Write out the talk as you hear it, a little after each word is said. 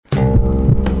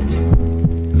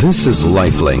This is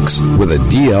Lifelinks with a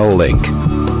DL link.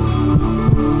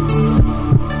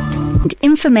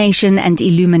 Information and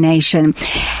illumination.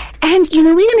 And,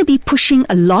 we're going to be pushing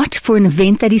a lot for an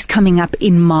event that is coming up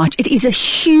in March. It is a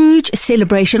huge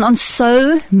celebration on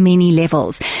so many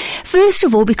levels. First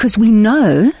of all, because we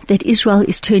know that Israel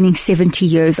is turning 70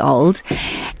 years old.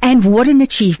 And what an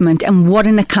achievement and what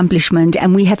an accomplishment.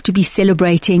 And we have to be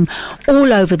celebrating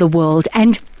all over the world.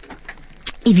 And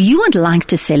if you would like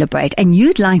to celebrate and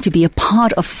you'd like to be a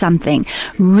part of something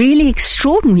really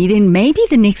extraordinary, then maybe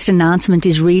the next announcement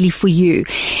is really for you.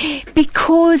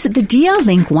 Because the DL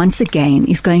Link, once again,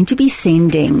 is going to be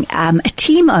sending a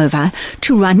team over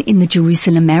to run in the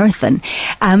Jerusalem Marathon.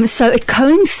 So it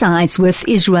coincides with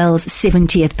Israel's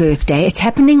 70th birthday. It's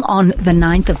happening on the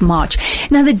 9th of March.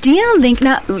 Now, the DL Link,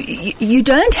 you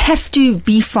don't have to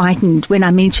be frightened when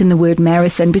I mention the word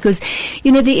marathon because,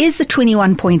 there is the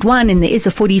 21.1 and there is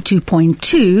the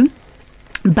 42.2,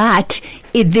 but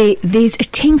there's a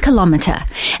 10 kilometer.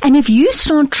 And if you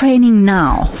start training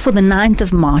now for the 9th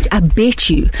of March, I bet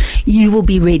you will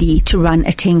be ready to run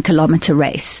a 10 kilometer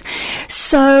race.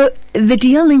 So the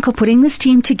DL Link are putting this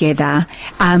team together.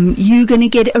 You're going to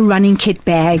get a running kit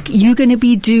bag. You're going to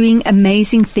be doing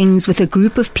amazing things with a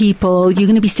group of people. You're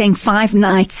going to be staying 5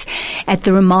 nights at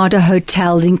the Ramada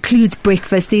Hotel. It includes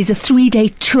breakfast. There's a 3-day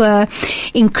tour,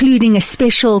 including a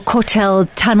special Kotel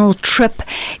tunnel trip.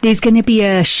 There's going to be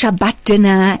a Shabbat dinner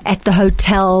at the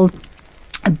hotel,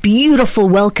 a beautiful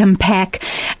welcome pack,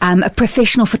 a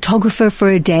professional photographer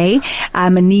for a day,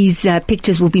 and these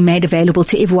pictures will be made available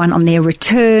to everyone on their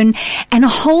return, and a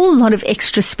whole lot of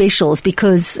extra specials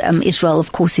because Israel,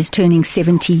 of course, is turning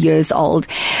 70 years old.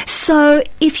 So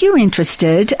if you're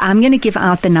interested, I'm going to give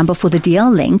out the number for the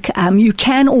DL Link. You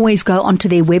can always go onto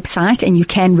their website and you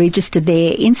can register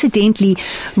there. Incidentally,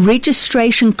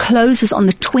 registration closes on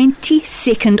the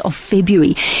 22nd of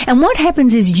February. And what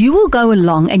happens is you will go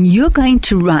along and you're going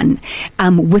to run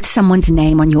with someone's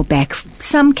name on your back.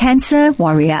 Some cancer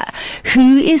warrior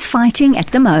who is fighting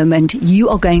at the moment, you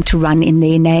are going to run in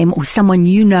their name, or someone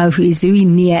you know who is very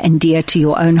near and dear to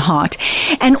your own heart.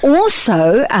 And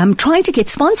also trying to get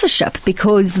sponsorship,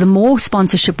 because the more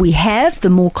sponsorship we have, the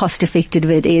more cost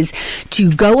effective it is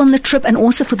to go on the trip, and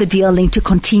also for the DL Link to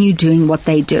continue doing what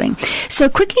they're doing. So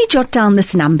quickly jot down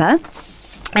this number.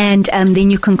 And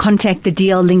then you can contact the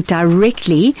DL Link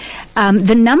directly.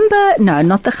 The number, no,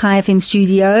 not the Chai FM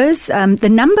studios. The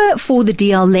number for the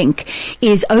DL Link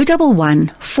is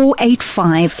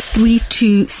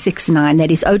 011-485-3269.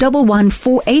 That is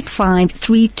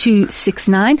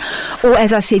 011-485-3269. Or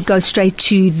as I said, go straight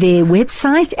to their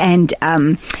website and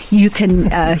you can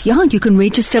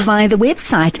register via the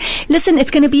website. Listen,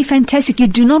 it's going to be fantastic. You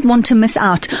do not want to miss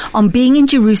out on being in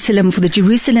Jerusalem for the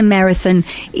Jerusalem Marathon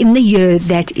in the year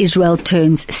that Israel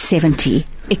turns 70.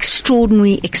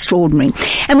 Extraordinary, extraordinary.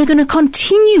 And we're going to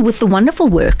continue with the wonderful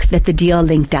work that the DL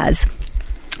Link does.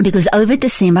 Because over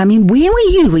December, where were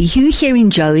you? Were you here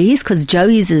in Joey's? Because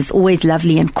Joey's is always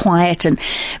lovely and quiet and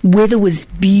weather was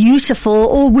beautiful.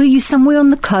 Or were you somewhere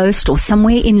on the coast or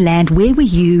somewhere inland? Where were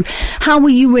you? How were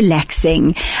you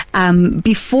relaxing?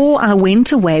 Before I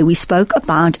went away, we spoke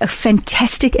about a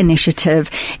fantastic initiative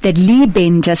that Lee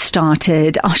Bender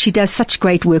started. Oh, she does such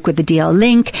great work with the DL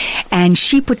Link, and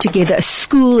she put together a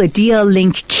school, a DL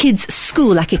Link kids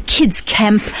school, like a kids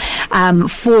camp,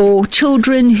 for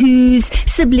children whose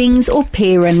siblings or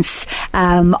parents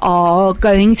are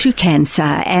going through cancer,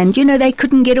 and they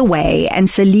couldn't get away. And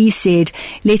so Lee said,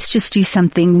 let's just do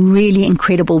something really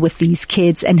incredible with these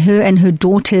kids. And her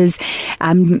daughters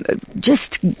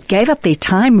just gave up their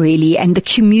time, really. And the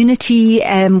community,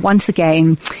 once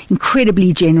again,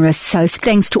 incredibly generous. So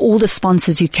thanks to all the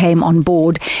sponsors who came on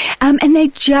board, and they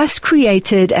just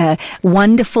created a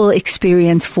wonderful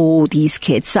experience for these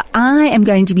kids. So I am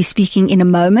going to be speaking in a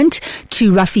moment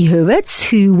to Rafi Hurwitz,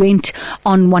 who went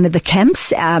on one of the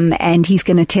camps, and he's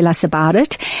going to tell us about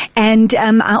it. And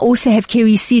I also have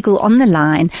Kerry Siegel on the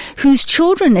line, whose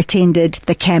children attended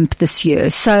the camp this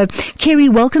year. So, Kerry,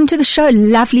 welcome to the show.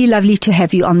 Lovely, lovely to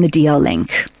have you on the DL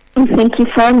Link. Thank you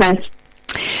so much.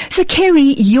 So, Kerry,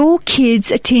 your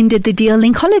kids attended the DL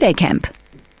Link holiday camp.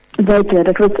 They did.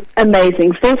 It was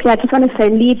amazing. Firstly, I just want to say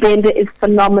Lee Bender is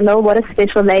phenomenal. What a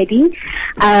special lady.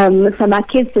 So my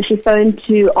kids, she phoned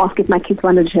to ask if my kids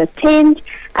wanted to attend.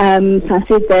 So I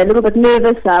said they're a little bit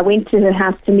nervous. So I went to her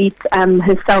house to meet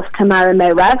herself, Tamara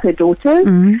Mayrav, her daughter.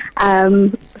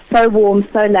 Mm-hmm. So warm,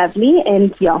 so lovely.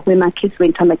 And when my kids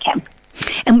went on the camp.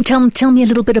 And tell me a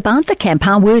little bit about the camp.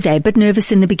 How were they? A bit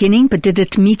nervous in the beginning, but did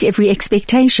it meet every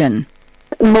expectation?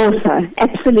 More so.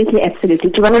 Absolutely, absolutely.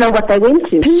 Do you want to know what they went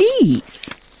to? Please.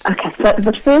 Okay, so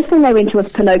the first thing they went to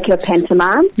was Pinocchio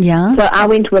Pantomime. Yeah. So I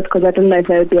went with because I didn't know if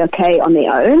they would be okay on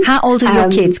their own. How old are your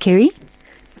kids, Kerry?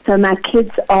 So my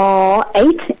kids are 8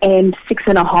 and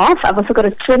 6.5. I've also got a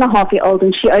 2.5-year-old,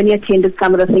 and she only attended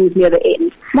some of the things near the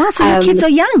end. Wow, so your kids are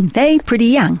young. They're pretty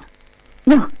young.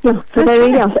 Yeah. So they're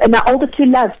really young. And my older two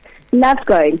loved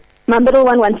going. My middle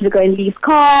one wanted to go in Lee's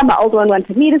car. My older one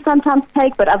wanted me to sometimes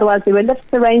take, but otherwise there were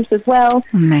lifts arranged as well.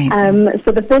 Amazing.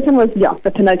 So the first one was,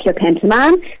 the Pinocchio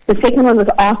Pantomime. The second one was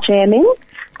art jamming.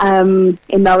 In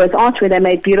Melrose Arch, where they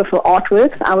made beautiful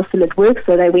artworks. I was still at work,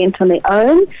 so they went on their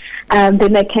own.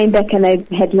 Then they came back and they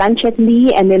had lunch at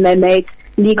Lee, and then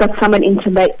Lee got someone in to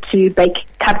bake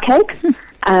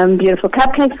cupcakes, beautiful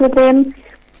cupcakes with them.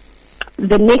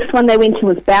 The next one they went to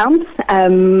was Bounce,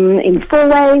 in 4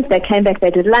 ways. They came back,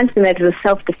 they did lunch, then they did a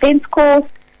self-defense course.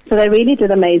 So they really did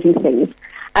amazing things.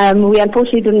 We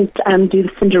unfortunately didn't do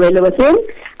Cinderella with them.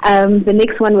 The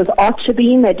next one was Archer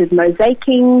Beam. They did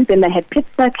mosaicing. Then they had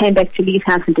pizza, came back to Lee's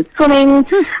house and did swimming.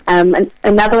 And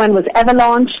another one was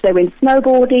Avalanche. They went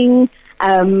snowboarding.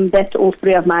 That's all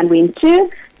 3 of mine went to.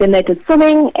 Then they did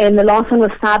swimming. And the last one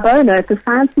was Sabono at the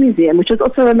Science Museum, which was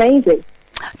also amazing.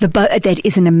 That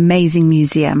is an amazing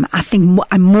museum. I think more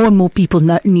and more people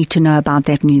need to know about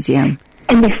that museum.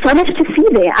 And there's so much to see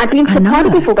there. I've been to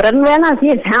part before, but I didn't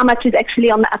realize, how much is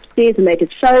actually on the upstairs. And they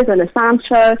did shows and a science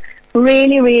show.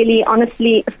 Really, really,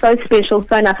 honestly, so special,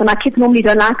 so nice. And my kids normally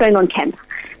don't like going on camps.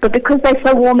 But because they're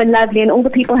so warm and lovely and all the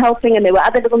people helping, and there were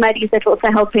other little ladies that were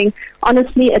also helping,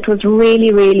 honestly, it was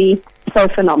really, really so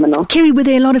phenomenal. Kerry, were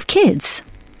there a lot of kids?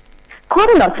 Quite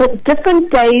a lot. So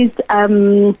different days,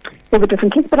 there were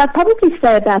different kids, but I'd probably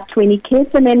say about 20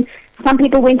 kids. And then some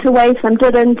people went away, some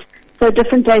didn't. So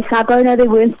different days. Sabono, there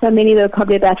weren't so many. There were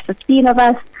probably about 15 of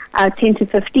us, 10 to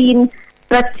 15.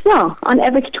 But yeah, on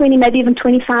average 20, maybe even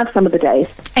 25 some of the days.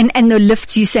 And the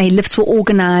lifts, you say lifts were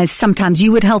organized. Sometimes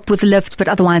you would help with the lift, but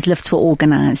otherwise lifts were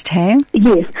organized, hey?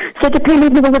 Yes. So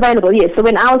depending who was available, yes. So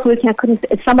when I was working, I couldn't,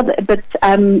 but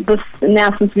this,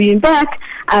 now since we've been back,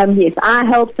 yes, I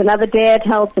helped, another dad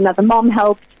helped, another mom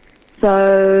helped.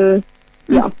 So,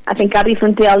 yeah, I think Gabby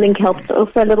from DL Link helped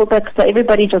also a little bit. So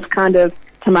everybody just kind of,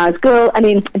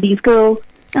 these girls.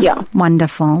 Yeah.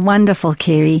 Wonderful, wonderful,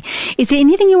 Kerry. Is there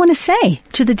anything you want to say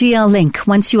to the DL Link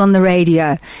once you're on the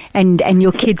radio and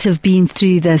your kids have been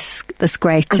through this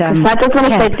great so I just want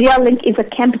to say DL Link is a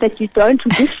camp that you don't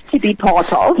wish to be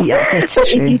part of. Yeah, that's but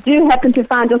true. If you do happen to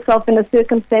find yourself in a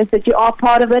circumstance that you are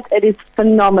part of it, it is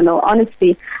phenomenal,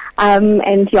 honestly.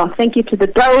 And yeah, thank you to the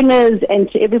donors and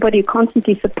to everybody who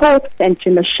constantly supports, and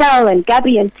to Michelle and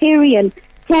Gabby and Terry and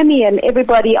Tammy and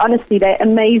everybody. Honestly, they're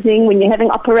amazing. When you're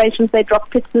having operations, they drop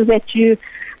pizzas at you,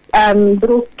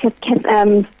 little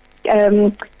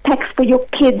packs for your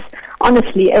kids.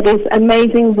 Honestly, it is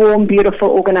amazing, warm, beautiful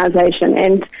organization,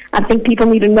 and I think people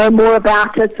need to know more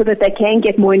about it so that they can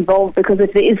get more involved, because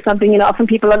if there is something, often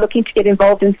people are looking to get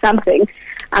involved in something,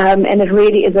 and it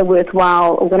really is a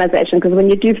worthwhile organization, because when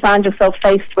you do find yourself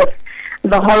faced with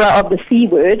the horror of the C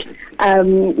word,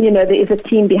 there is a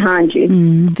team behind you.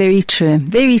 Very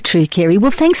true, Kerry. Well,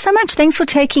 thanks so much. Thanks for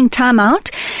taking time out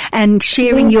and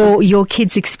sharing your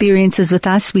kids' experiences with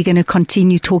us. We're going to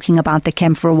continue talking about the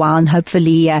camp for a while, and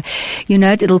hopefully,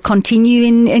 it'll continue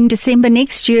in December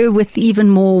next year with even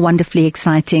more wonderfully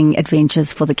exciting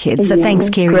adventures for the kids. So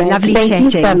thanks, Kerry. Great. Lovely Thank chatting. You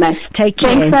so much. Take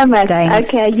care. Thanks so much. Thanks.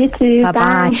 Okay, you too.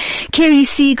 Bye-bye. Bye. Kerry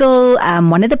Siegel,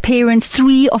 one of the parents,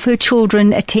 3 of her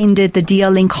children attended the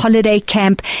DL Link Holiday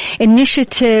Camp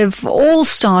initiative. All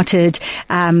started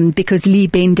because Lee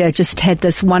Bender just had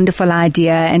this wonderful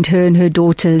idea, and her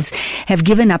daughters have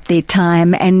given up their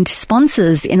time, and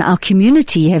sponsors in our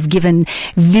community have given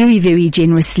very, very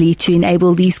generously to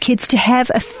enable these kids to have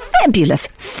a fabulous,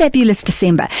 fabulous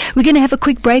December. We're going to have a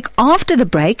quick break. After the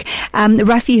break,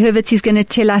 Rafi Hurwitz is going to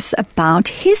tell us about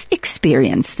his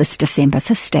experience this December,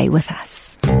 so stay with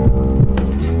us.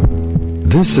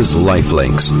 This is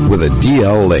Lifelinks with a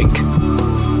DL Link.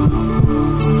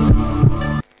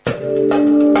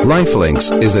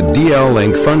 Lifelinks is a DL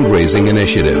Link fundraising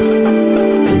initiative.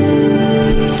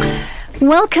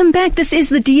 Welcome back. This is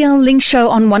the DL Link Show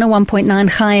on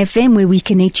 101.9 Chai FM, where we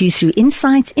connect you through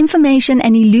insights, information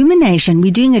and illumination.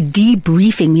 We're doing a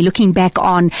debriefing. We're looking back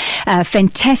on a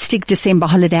fantastic December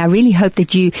holiday. I really hope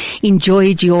that you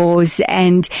enjoyed yours.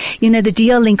 And, the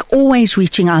DL Link always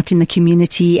reaching out in the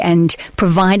community and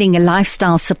providing a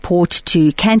lifestyle support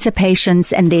to cancer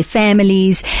patients and their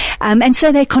families. And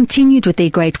so they continued with their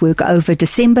great work over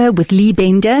December with Lee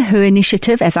Bender, her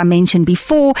initiative, as I mentioned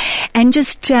before, and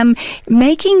just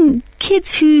making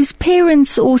kids whose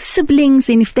parents or siblings,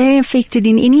 and if they're affected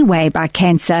in any way by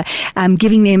cancer,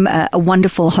 giving them a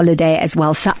wonderful holiday as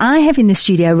well. So I have in the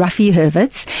studio Rafi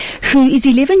Hurwitz, who is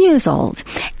 11 years old,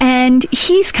 and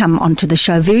he's come onto the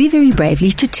show very, very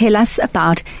bravely to tell us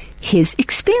about his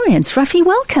experience. Rafi,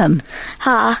 welcome.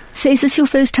 Hi. So is this your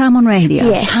first time on radio?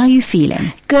 Yes. How are you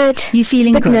feeling? Good. You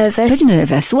feeling Bit good? nervous. Bit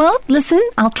nervous. Well, listen,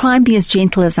 I'll try and be as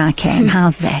gentle as I can.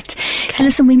 How's that? So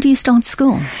listen, when do you start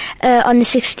school? On the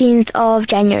 16th of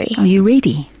January. Are you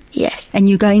ready? Yes. And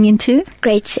you're going into?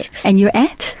 Grade 6. And you're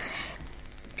at?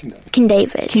 King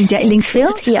David.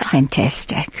 Linksfield? Yeah.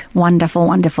 Fantastic. Wonderful,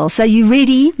 wonderful. So you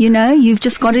ready? You know, you've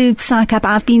just got to psych up.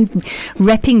 I've been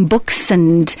wrapping books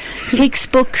and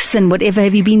textbooks and whatever.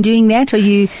 Have you been doing that? Are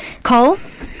you, Cole?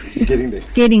 Getting there.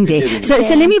 Getting there. So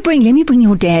let me bring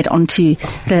your dad onto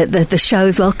the show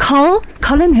as well.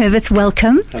 Colin Hurwitz,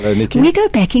 welcome. Hello, Nikki. We go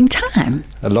back in time.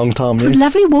 A long time, It was yes.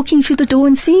 lovely walking through the door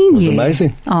and seeing you. It was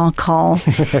amazing. Oh, Cole.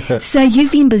 So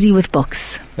you've been busy with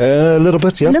books. A little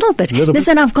bit, yeah. A little bit.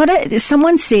 Listen, I've got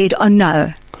someone said, oh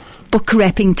no, book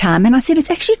wrapping time. And I said, it's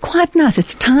actually quite nice.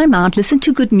 It's time out, listen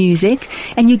to good music,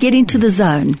 and you get into the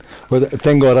zone. Well,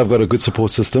 thank God I've got a good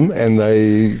support system, and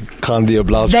they kindly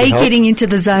obliged to They're help. getting into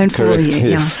the zone Correct, for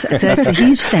you. yes. Yeah, so that's a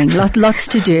huge thing. Lots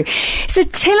to do. So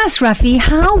tell us, Rafi,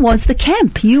 how was the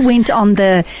camp? You went on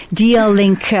the DL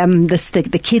Link,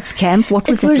 the kids camp. What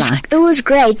was it like? It was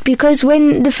great because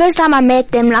when the first time I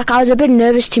met them, I was a bit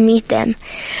nervous to meet them,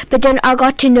 but then I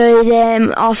got to know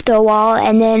them after a while,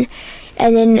 and then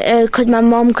because my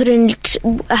mom couldn't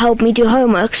help me do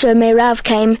homework, so Meirav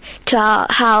came to our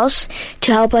house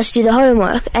to help us do the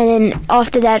homework. And then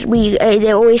after that,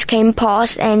 they always came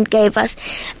past and gave us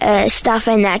stuff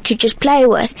and that to just play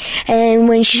with. And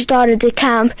when she started the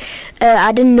camp,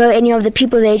 I didn't know any of the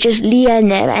people there, just Leah and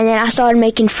them. And then I started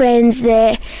making friends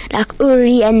there, like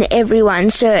Uri and everyone.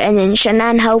 So, and then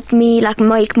Shanann helped me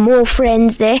make more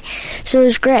friends there. So it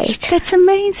was great. That's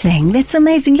amazing. That's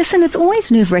amazing. Listen, it's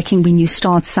always nerve-wracking when you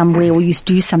start somewhere or you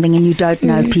do something and you don't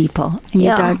know people and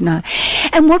you don't know.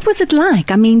 And what was it like?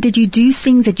 I mean, did you do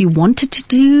things that you wanted to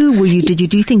do? Did you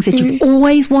do things that you've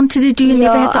always wanted to do and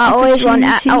never had the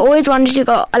opportunity? I always wanted to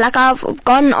go. I've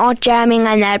gone art jamming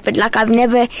and that, but I've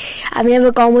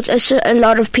never gone with a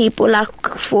lot of people,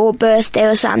 for a birthday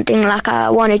or something. I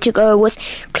wanted to go with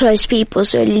close people,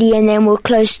 so Lee and them were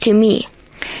close to me.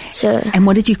 So. And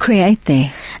what did you create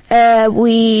there?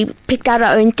 We picked out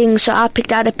our own things. So I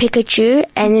picked out a Pikachu,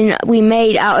 and then we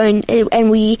made our own,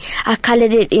 and I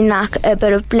colored it in a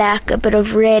bit of black, a bit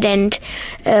of red, and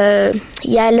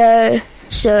yellow.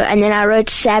 So, and then I wrote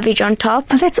Savage on top.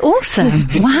 Oh, that's awesome.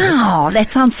 Wow,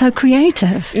 that sounds so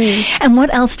creative. And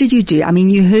what else did you do? I mean,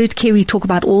 you heard Kerry talk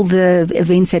about all the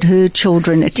events that her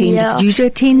children attended. Yeah. Did you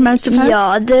attend most of those?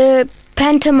 Yeah, the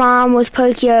pantomime with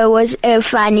Pokio was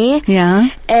funny. Yeah.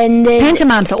 And then,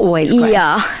 pantomimes are always great.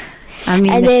 Yeah. I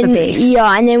mean, and that's then, the best.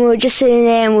 Yeah, and then we were just sitting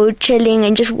there and we were chilling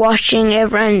and just watching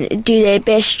everyone do their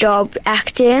best job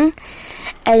acting.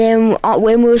 And then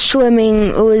when we were swimming,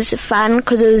 it was fun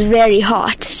because it was very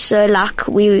hot. So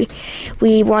we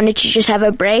wanted to just have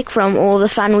a break from all the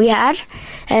fun we had.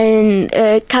 And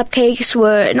cupcakes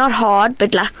were not hard,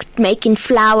 but making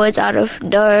flowers out of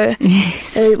dough.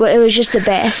 Yes. It was just the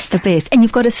best. The best. And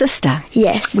you've got a sister.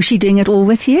 Yes. Was she doing it all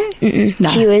with you? Mm-mm. No.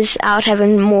 She was out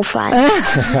having more fun.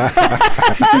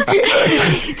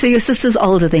 So your sister's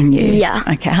older than you? Yeah.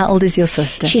 Okay. How old is your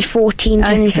sister? She's 14,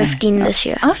 turning Okay. 15 this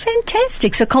year. Oh,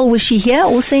 fantastic. So Cole, was she here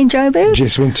also in Joburg?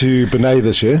 Jess went to Benay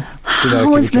this year. How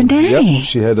was Benay? Yep,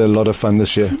 she had a lot of fun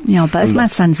this year. Yeah, both my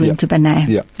sons went to Benay.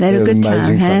 Yeah. They had a It was good time,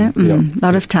 amazing huh? fun.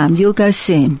 Lot of time. You'll go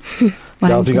soon.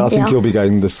 Yeah, I think Yeah. you'll be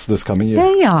going this coming year.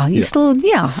 Yeah.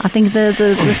 I think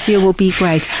this year will be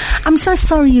great. I'm so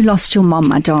sorry you lost your mom,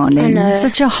 my darling. I know.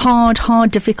 Such a hard,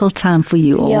 difficult time for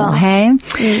you all, Yeah.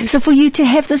 hey? So for you to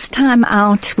have this time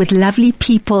out with lovely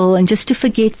people and just to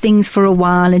forget things for a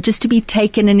while and just to be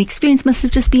taken and experience must have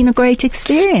just been a great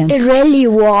experience. It really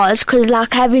was, because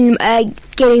having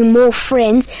getting more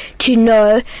friends to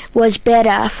know was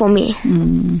better for me.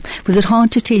 Was it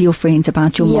hard to tell your friends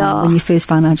about your Yeah. mom when you first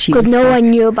found out she was Because no sick?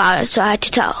 one knew about it, so I had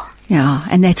to tell. Yeah,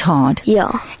 and that's hard.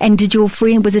 Yeah. And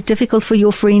was it difficult for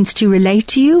your friends to relate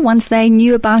to you once they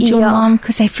knew about your Yeah. mom?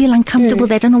 Because they feel uncomfortable,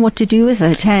 they don't know what to do with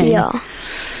it, hey? Yeah.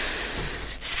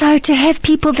 So to have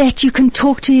people that you can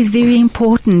talk to is very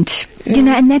important. You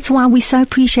know, and that's why we so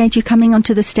appreciate you coming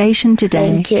onto the station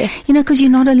today. Thank you. You know, because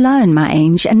you're not alone, my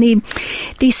Ange. And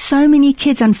there's so many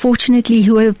kids, unfortunately,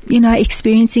 who are,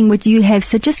 experiencing what you have.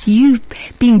 So just you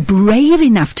being brave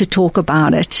enough to talk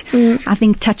about it, I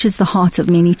think touches the hearts of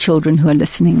many children who are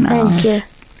listening now. Thank you.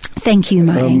 Thank you,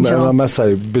 my And I angel. must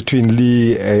say, between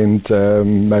Lee and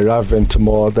Mayrav and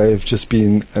Tamar, they've just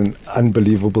been an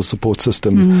unbelievable support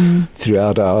system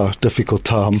throughout our difficult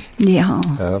time. Yeah.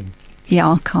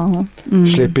 Yeah, Carl.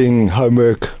 Schlepping,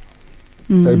 homework,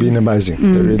 they've been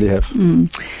amazing. They really have.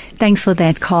 Thanks for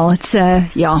that, Carl. It's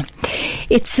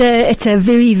it's a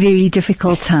very, very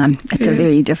difficult time. It's a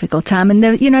very difficult time, and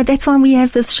that's why we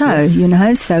have this show.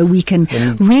 So we can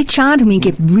reach out and we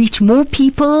can reach more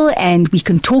people, and we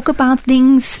can talk about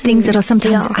things that are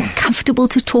sometimes uncomfortable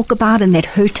to talk about and that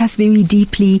hurt us very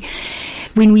deeply.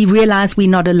 When we realize we're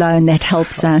not alone, that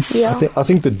helps us. Yeah. I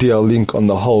think the DL Link on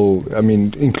the whole, I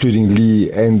mean, including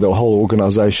Lee and the whole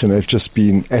organization, have just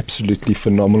been absolutely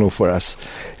phenomenal for us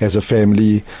as a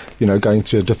family, going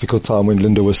through a difficult time when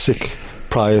Linda was sick,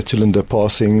 prior to Linda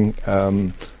passing,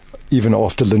 even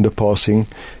after Linda passing.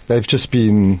 They've just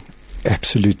been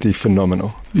absolutely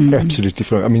phenomenal. Absolutely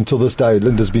phenomenal. I mean, till this day,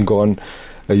 Linda's been gone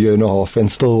a year and a half, and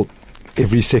still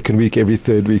every second week, every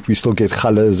third week, we still get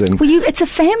challahs. And it's a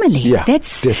family. Yeah,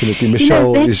 that's definitely.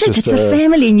 Michelle that's is it. just It's a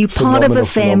family, and you're part of a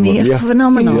family. Phenomenal. Yeah.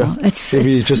 Phenomenal. Yeah. It's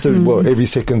every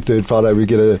second, third Friday, we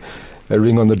get a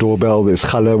ring on the doorbell. There's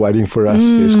challah waiting for us.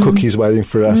 There's cookies waiting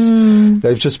for us.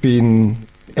 They've just been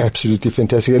absolutely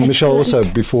fantastic. And Michelle also,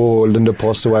 before Linda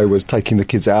passed away, was taking the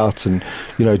kids out and,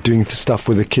 doing stuff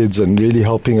with the kids and really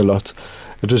helping a lot.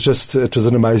 It was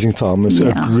an amazing time. It's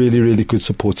a really, really good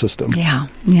support system. Yeah.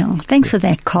 Thanks for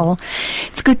that, Cole.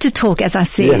 It's good to talk, as I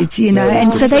said, it's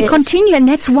so they continue, and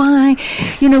that's why,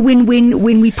 when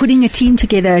we're putting a team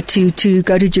together to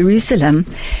go to Jerusalem,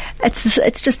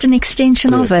 it's just an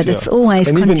extension of it. Yeah. It's always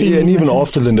continuing. And even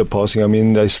after Linda passing, I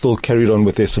mean, they still carried on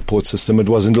with their support system. It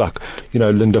wasn't like,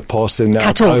 Linda passed and now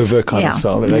it's over kind of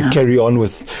style. And they carry on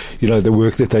with, the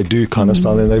work that they do kind of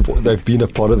style. And they've been a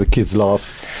part of the kids' life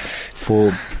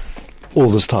for all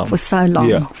this time. For so long.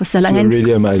 Yeah. For so long. And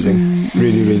really amazing.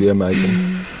 Really, really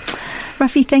amazing.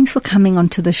 Rafi, thanks for coming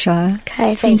onto the show.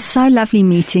 Okay, it's been so lovely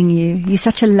meeting you. You're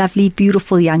such a lovely,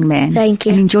 beautiful young man. Thank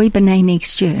you. And enjoy Benay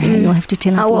next year. You'll have to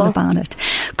tell us all about it.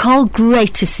 Carl,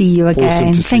 great to see you again.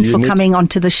 Awesome to see thanks you, for Nick. coming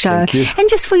onto the show. Thank you. And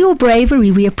just for your bravery,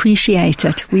 we appreciate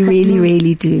it. We really,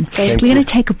 really do. We're going to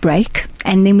take a break,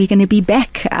 and then we're going to be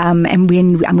back, and I'm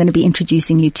going to be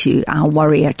introducing you to our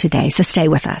warrior today. So stay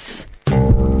with us.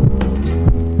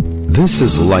 This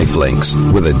is Lifelinks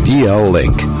with a DL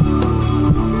Link.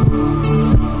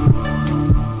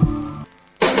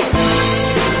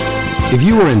 If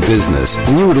you are in business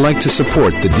and you would like to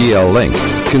support the DL Link,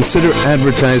 consider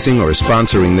advertising or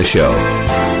sponsoring the show.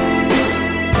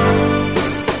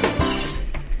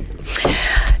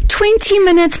 20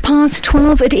 minutes past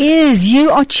 12 it is.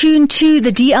 You are tuned to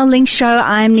the DL Link show.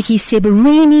 I'm Nikki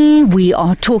Seberini. We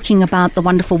are talking about the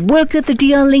wonderful work that the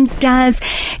DL Link does.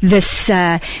 This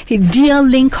DL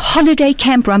Link holiday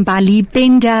camp run by Lee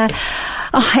Bender.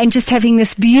 And just having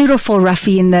this beautiful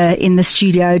Rafi in the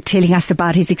studio telling us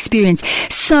about his experience.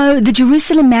 So the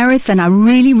Jerusalem Marathon, I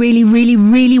really, really, really,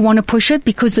 really want to push it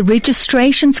because the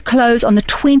registrations close on the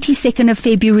 22nd of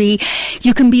February.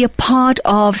 You can be a part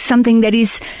of something that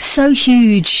is so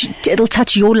huge. It'll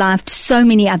touch your life, so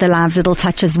many other lives it'll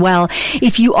touch as well.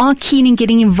 If you are keen in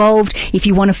getting involved, if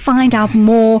you want to find out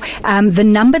more, the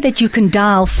number that you can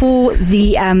dial for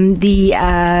the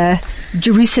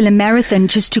Jerusalem Marathon,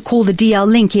 just to call the DL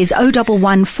Link, is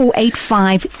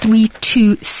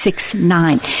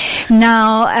 011-485-3269.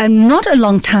 Now, not a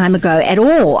long time ago at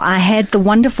all, I had the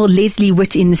wonderful Leslie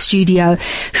Witt in the studio,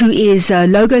 who is a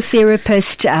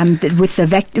logotherapist with the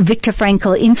Viktor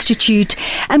Frankl Institute.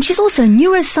 She's also a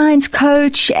neuroscience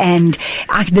coach, and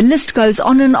the list goes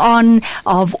on and on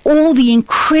of all the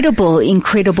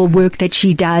incredible work that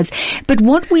she does. But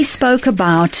what we spoke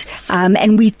about,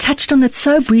 and we touched on it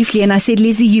so briefly, and I said,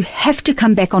 Leslie, you have to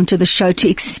come back onto the show to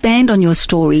expand on your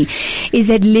story, is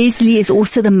that Leslie is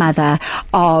also the mother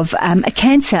of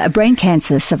a brain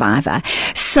cancer survivor.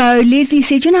 So Leslie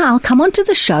said, I'll come onto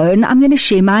the show and I'm going to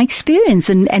share my experience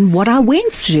and what I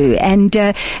went through. And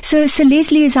so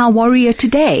Leslie is our warrior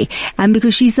today,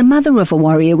 because she's the mother of a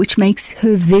warrior, which makes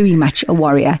her very much a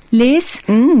warrior. Les,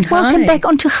 welcome back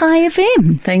onto Chai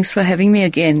FM. Thanks for having me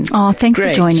again. Oh, thanks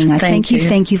for joining us. Thank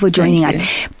you for joining us.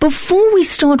 Before we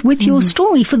start with your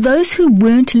story, for those who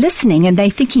weren't listening and they're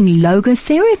thinking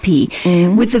logotherapy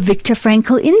with the Viktor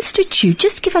Frankl Institute,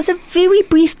 just give us a very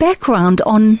brief background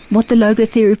on what the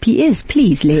logotherapy is,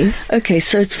 please, Les. Okay,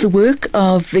 so it's the work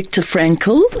of Viktor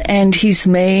Frankl, and he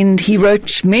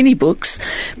wrote many books,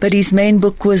 but his main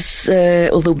book was,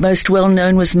 or the most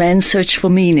well-known, was Man's Search for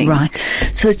Meaning. Right.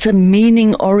 So it's a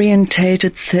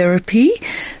meaning-orientated therapy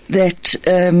that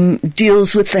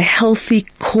deals with the healthy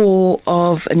core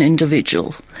of an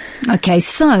individual. Okay,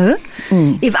 so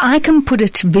if I can put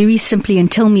it very simply and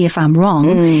tell me if I'm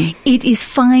wrong, it is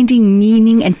finding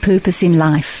meaning and purpose in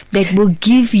life that will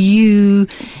give you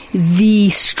the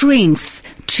strength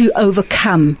to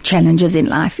overcome challenges in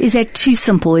life. Is that too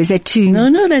simple? Is that too...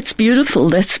 No, that's beautiful.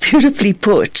 That's beautifully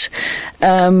put.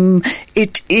 We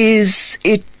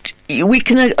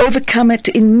can overcome it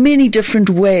in many different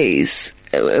ways.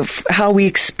 How we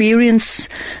experience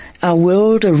our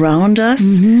world around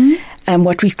us, and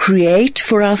what we create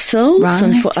for ourselves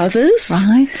and for others,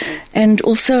 and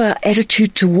also our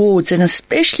attitude towards, and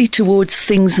especially towards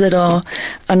things that are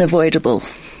unavoidable.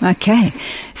 Okay,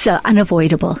 so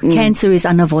unavoidable. Cancer is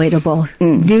unavoidable.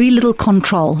 Very little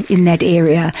control in that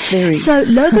area. Very. So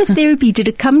logotherapy, did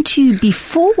it come to you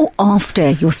before or after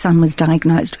your son was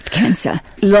diagnosed with cancer?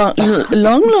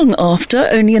 Long after,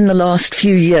 only in the last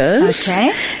few years.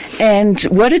 Okay. And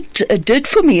what it did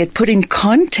for me, it put in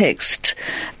context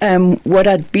what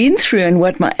I'd been through and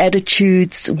what my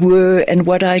attitudes were and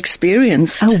what I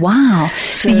experienced. Oh, wow.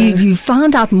 So you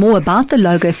found out more about the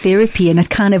logotherapy, and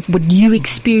it kind of, what you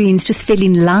experienced just fell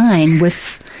in line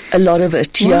with... A lot of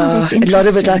it, Wow, yeah. A lot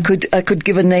of it, I could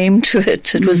give a name to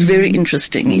it. It was very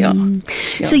interesting, yeah.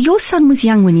 So your son was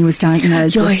young when he was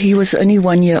diagnosed? Yeah, he was only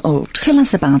 1 year old. Tell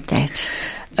us about that.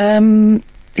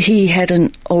 He had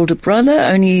an older brother,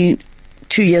 only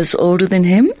 2 years older than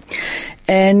him.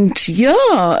 And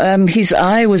his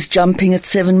eye was jumping at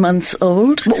 7 months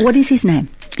old. What is his name?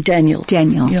 Daniel.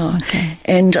 Yeah. Okay.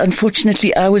 And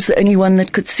unfortunately, I was the only one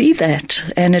that could see that.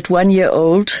 And at 1 year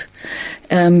old,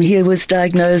 he was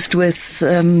diagnosed with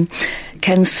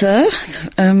cancer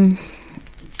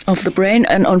of the brain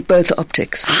and on both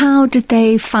optics. How did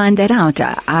they find that out?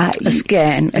 A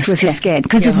scan. It was a scan.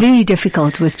 Because it's very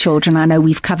difficult with children. I know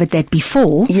we've covered that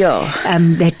before. Yeah.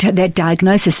 That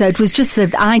diagnosis. So it was just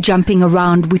the eye jumping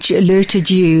around which alerted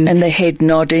you. And the head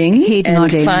nodding.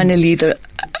 And finally the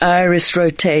iris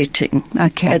rotating.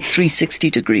 Okay. At 360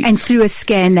 degrees. And through a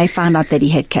scan they found out that he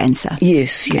had cancer.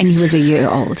 Yes. And he was 1 year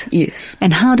old. Yes.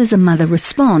 And how does a mother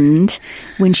respond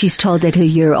when she's told that her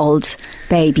year-old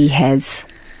baby has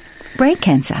brain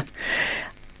cancer?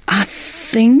 I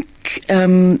think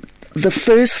the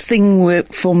first thing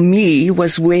for me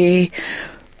was where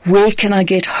can I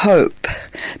get hope?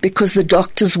 Because the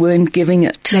doctors weren't giving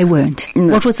it. They weren't.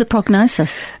 No. What was the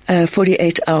prognosis?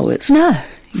 48 hours. No.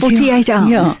 48 hours.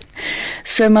 Yeah.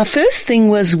 So my first thing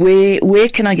was where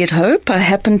can I get hope? I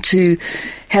happened to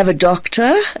have a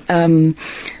doctor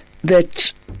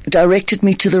that directed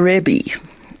me to the Rebbe.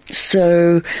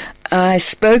 So I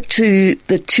spoke to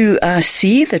the two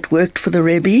RC that worked for the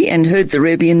Rebbe and heard the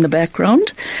Rebbe in the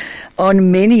background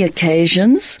on many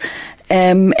occasions,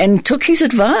 and took his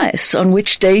advice on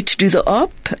which day to do the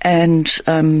op and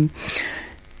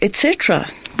etc.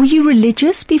 Were you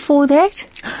religious before that?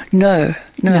 No,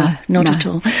 not at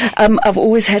all. I've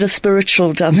always had a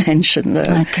spiritual dimension, though.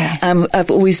 Okay. I've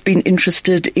always been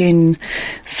interested in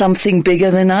something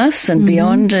bigger than us and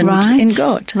beyond, and in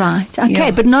God. Right. Okay,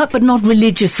 yeah. but not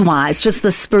religious-wise, just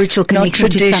the spiritual connection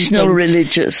to something. Not traditional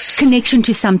religious connection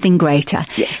to something greater.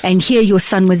 Yes. And here your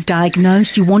son was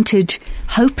diagnosed. You wanted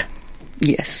hope.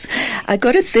 Yes. I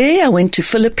got it there. I went to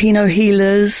Filipino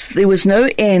healers. There was no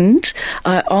end.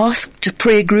 I asked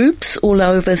prayer groups all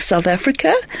over South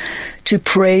Africa to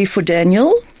pray for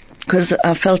Daniel because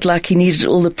I felt like he needed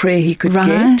all the prayer he could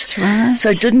get. Right. So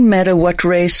it didn't matter what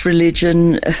race,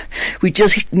 religion. We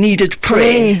just needed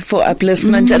prayer for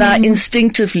upliftment, and I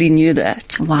instinctively knew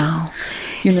that. Wow.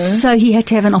 You know? So he had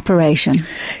to have an operation.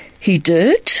 He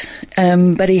did,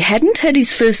 but he hadn't had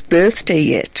his first birthday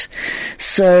yet.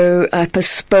 So I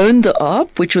postponed the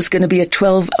op, which was going to be a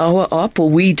 12-hour op, or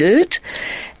we did.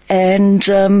 And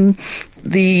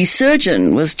the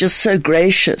surgeon was just so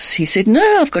gracious. He said,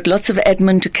 no, I've got lots of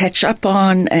admin to catch up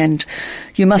on, and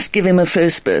you must give him a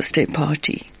first birthday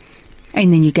party.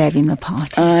 And then you gave him a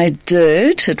party. I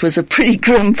did. It was a pretty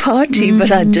grim party, but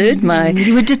I did.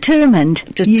 You were determined.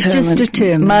 You just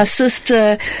determined. My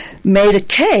sister made a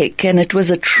cake, and it was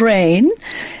a train,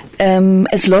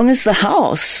 as long as the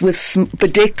house,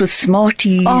 bedecked with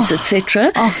Smarties,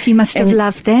 etc. Oh, he must have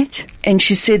loved that. And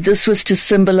she said this was to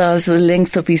symbolize the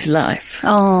length of his life.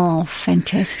 Oh,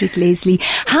 fantastic, Leslie.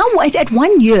 How, at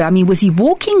 1 year, I mean, was he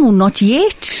walking or not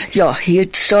yet? Yeah, he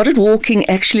had started walking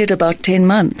actually at about 10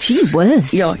 months. Gee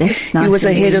whiz. Yeah, that's nice. He was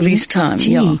ahead of his time.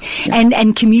 Yeah.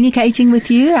 And communicating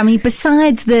with you? I mean,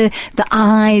 besides the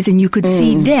eyes, and you could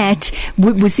see that,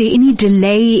 was there any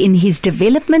delay in his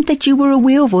development that you were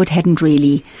aware of, or it hadn't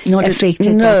really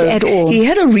affected that at all? He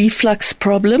had a reflux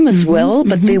problem as well,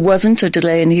 but there wasn't a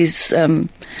delay in his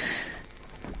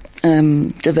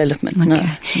development.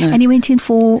 Okay. No. And he went in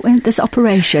for this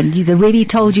operation. The Rebbe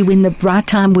told you when the right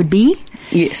time would be.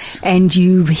 Yes. And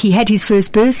he had his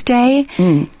first birthday,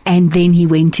 and then he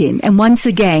went in. And once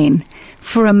again,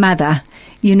 for a mother,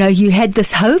 you know, you had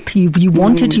this hope, you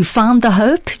wanted, you found the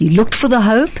hope, you looked for the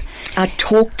hope. I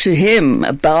talked to him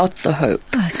about the hope.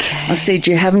 Okay. I said,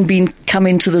 you haven't come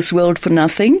into this world for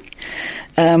nothing.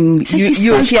 So you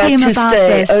you're spoke to here him to about stay.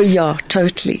 this? Oh yeah,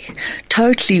 totally.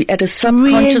 At a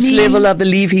subconscious Really? level, I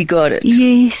believe he got it.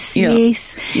 Yes, Yeah.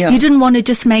 yes. Yeah. You didn't want to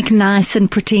just make nice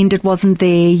and pretend it wasn't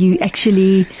there. You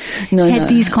actually had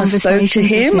these conversations. I spoke to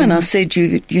him with and I said,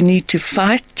 you need to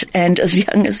fight. And as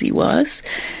young as he was,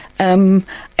 and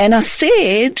I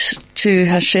said to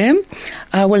Hashem,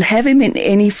 I will have him in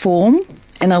any form,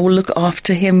 and I will look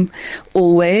after him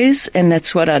always, and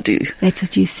that's what I do. That's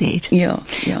what you said. Yeah.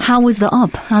 How was the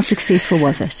op? How successful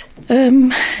was it?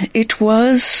 It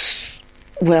was,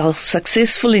 well,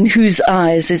 successful in whose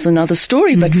eyes is another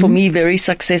story, but for me, very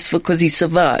successful because he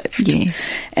survived. Yes.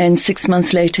 And 6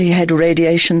 months later, he had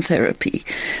radiation therapy.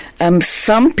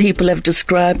 Some people have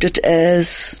described it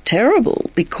as terrible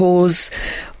because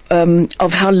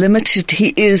of how limited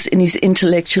he is in his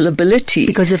intellectual ability.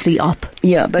 Because of the op.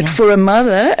 Yeah, but for a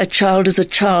mother, a child is a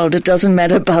child. It doesn't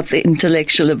matter about the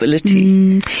intellectual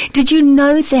ability. Did you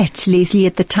know that, Leslie,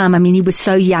 at the time? I mean, he was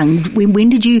so young. When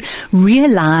did you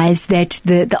realize that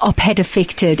the op had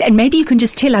affected? And maybe you can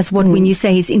just tell us when you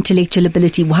say his intellectual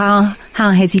ability, how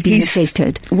has he been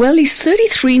affected? Well, he's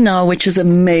 33 now, which is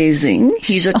amazing.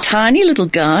 He's a tiny little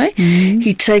guy.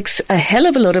 He takes a hell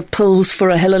of a lot of pills for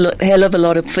a hell of a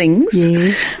lot of things.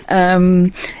 Yes.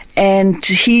 And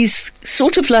he's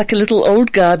sort of like a little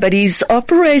old guy, but he's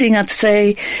operating, I'd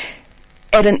say,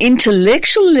 at an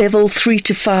intellectual level, 3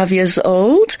 to 5 years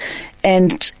old,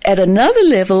 and at another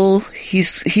level,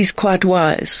 he's quite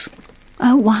wise.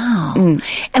 Oh, wow.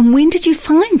 And when did you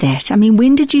find that? I mean,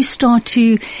 when did you start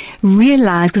to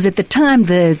realize, because at the time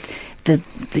the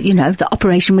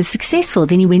operation was successful.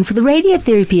 Then he went for the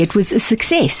radiotherapy. It was a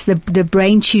success. The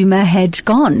brain tumor had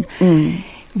gone.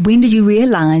 When did you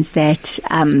realize that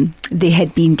there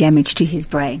had been damage to his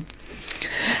brain?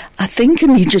 I think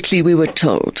immediately we were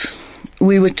told.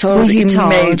 We were told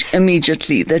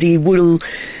immediately that he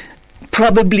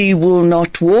probably will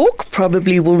not walk,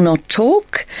 probably will not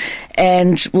talk,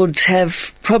 and would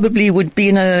be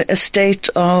in a state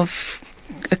of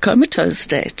a comatose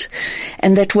state.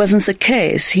 And that wasn't the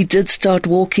case. He did start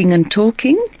walking and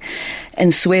talking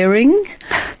and swearing,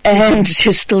 and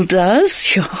he still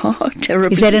does. Yeah,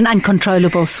 terribly. Is that an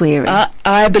uncontrollable swearing?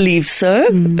 I believe so.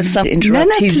 Some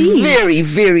interrupt. He's please. very,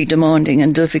 very demanding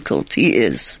and difficult. He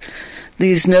is.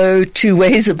 There's no two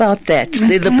ways about that.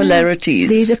 They're the polarities.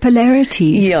 They're the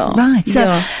polarities. Yeah. Right.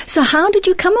 So how did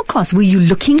you come across? Were you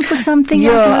looking for something?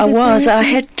 Yeah, like I was. therapy?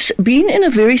 I had been in a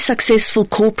very successful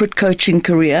corporate coaching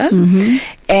career,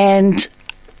 and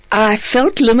I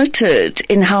felt limited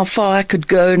in how far I could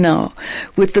go now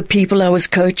with the people I was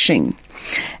coaching.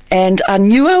 And I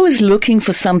knew I was looking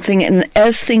for something, and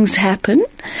as things happen,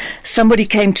 somebody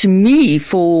came to me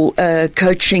for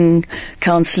coaching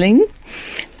counseling,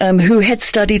 who had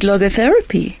studied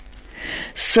logotherapy.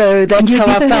 So that's how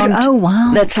I found. Oh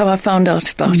wow! That's how I found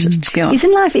out about it. Yeah.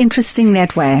 Isn't life interesting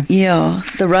that way? Yeah,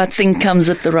 the right thing comes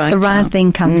at the right time. The right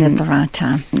thing comes at the right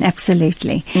time.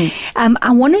 Absolutely.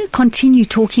 I want to continue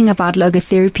talking about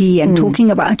logotherapy and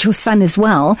talking about your son as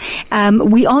well.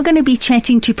 We are going to be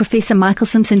chatting to Professor Michael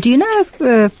Simpson. Do you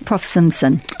know Prof.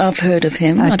 Simpson? I've heard of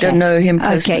him. Okay. I don't know him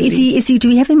personally. Okay. Is he? Do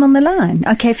we have him on the line?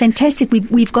 Okay, fantastic.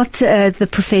 We've got the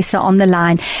professor on the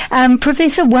line.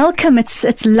 Professor, welcome.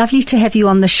 It's lovely to have you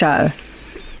on the show.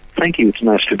 Thank you. It's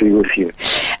nice to be with you.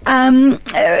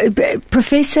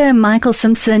 Professor Michael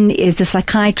Simpson is a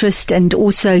psychiatrist, and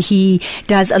also he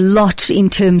does a lot in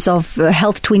terms of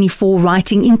Health 24,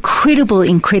 writing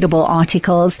incredible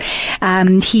articles.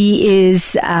 He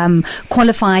is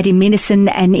qualified in medicine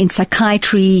and in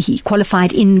psychiatry. He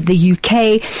qualified in the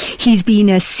UK. He's been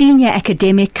a senior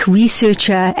academic,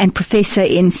 researcher and professor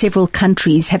in several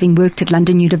countries, having worked at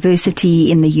London University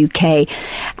in the UK.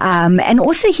 And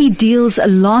also he deals a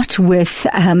lot with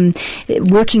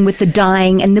working with the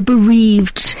dying and the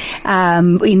bereaved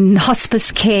in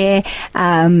hospice care,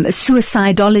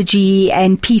 suicidology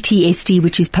and PTSD,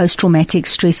 which is post-traumatic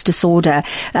stress disorder.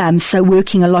 So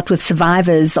working a lot with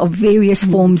survivors of various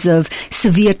forms of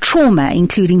severe trauma,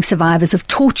 including survivors of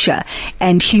torture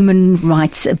and human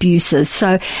rights abuses.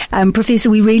 So, Professor,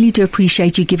 we really do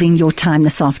appreciate you giving your time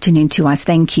this afternoon to us.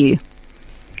 Thank you.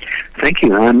 Thank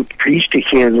you. I'm pleased to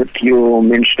hear that you're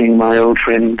mentioning my old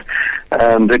friend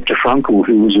Viktor Frankl,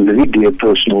 who was a very dear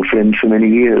personal friend for many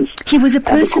years. He was a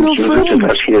personal and of course, friend.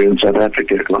 visited us here in South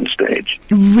Africa at one stage.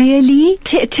 Really?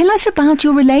 Tell us about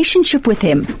your relationship with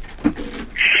him.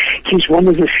 He's one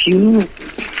of the few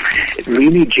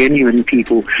really genuine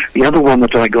people. The other one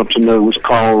that I got to know was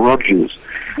Carl Rogers.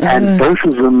 And both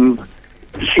of them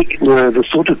were the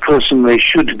sort of person they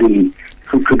should be,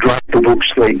 who could write the books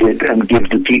they did and give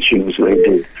the teachings they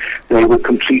did. They were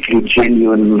completely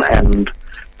genuine and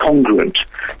congruent.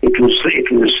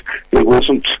 There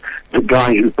wasn't the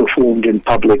guy who performed in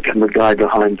public and the guy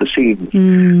behind the scenes,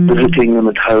 visiting them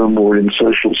at home or in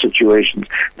social situations.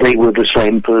 They were the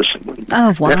same person.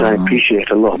 Oh, wow. That I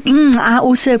appreciate a lot. I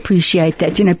also appreciate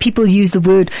that. You know, people use the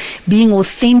word being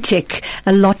authentic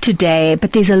a lot today,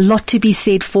 but there's a lot to be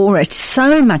said for it.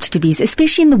 So much to be,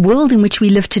 especially in the world in which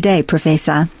we live today,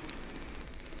 Professor.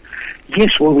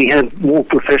 Yes, well, we have more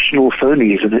professional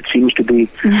phonies, and it seems to be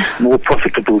more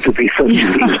profitable to be phony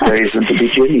these days than to be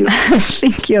genuine. I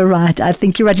think you're right. Let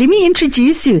me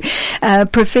introduce you.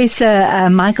 Professor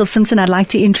Michael Simpson, I'd like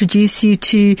to introduce you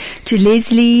to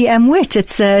Leslie Witt.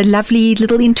 It's a lovely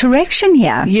little interaction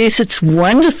here. Yes, it's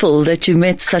wonderful that you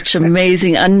met such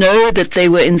amazing. I know that they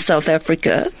were in South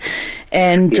Africa.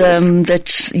 And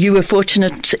that you were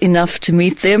fortunate enough to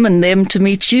meet them and them to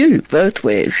meet you, both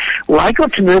ways. Well, I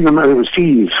got to know them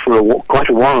overseas for quite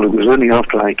a while. It was only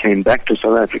after I came back to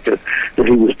South Africa that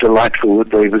it was delightful that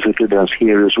they visited us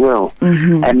here as well.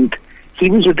 Mm-hmm. And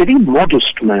he was a very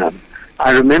modest man.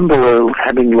 I remember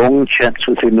having long chats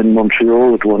with him in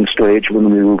Montreal at one stage when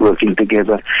we were working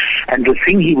together. And the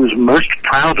thing he was most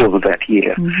proud of that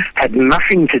year had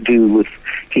nothing to do with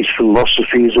his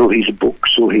philosophies or his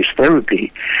books or his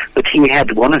therapy, but he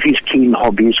had one of his keen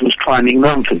hobbies was climbing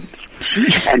mountains.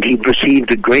 And he'd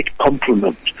received a great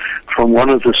compliment from one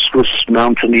of the Swiss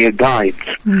mountaineer guides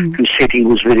who said he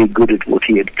was very good at what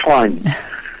he had climbed.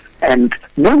 And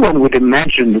no one would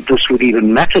imagine that this would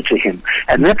even matter to him.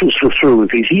 And that was the thrill of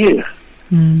his year.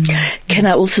 Can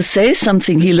I also say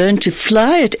something? He learned to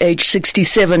fly at age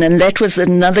 67, and that was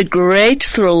another great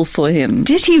thrill for him.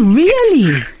 Did he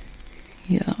really?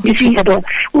 Yeah.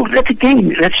 Well, that's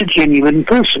a genuine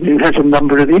person who has a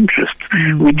number of interests.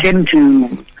 We tend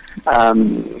to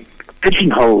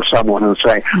pigeonhole someone and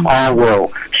say,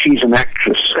 well, she's an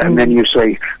actress. And then you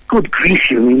say, good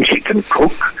grief, you mean she can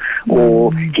cook?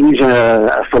 Or he's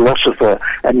a philosopher,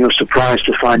 and you're surprised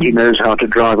to find he knows how to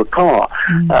drive a car.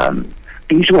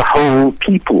 These were whole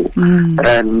people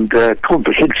and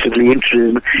comprehensively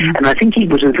interested. And I think he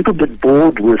was a little bit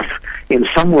bored with, in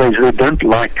some ways, they don't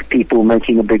like people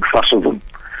making a big fuss of them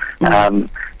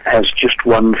as just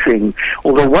one thing.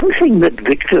 Although one thing that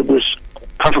Victor was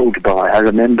puzzled by, I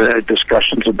remember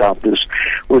discussions about this,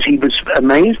 was he was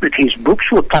amazed that his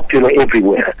books were popular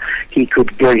everywhere. He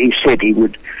said he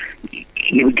would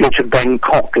go to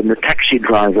Bangkok and the taxi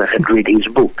driver had read his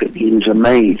book and he was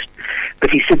amazed.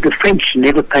 But he said the French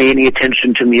never pay any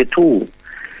attention to me at all.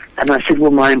 And I said,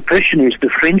 well, my impression is the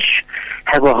French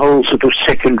have a whole sort of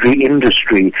secondary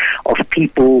industry of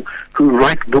people who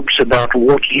write books about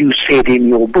what you said in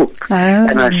your book. Oh.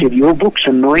 And I said, your books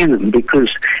annoy them because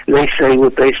they say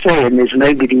what they say, and there's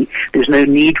no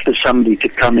need for somebody to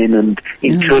come in and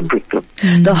interpret them.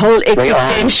 The whole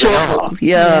existential,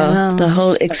 the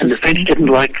whole existential. And the French didn't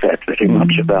like that very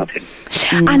much about him.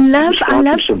 I love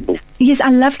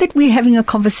that we're having a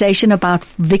conversation about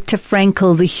Viktor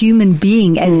Frankl, the human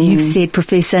being, as you've said,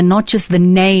 Professor, not just the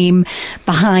name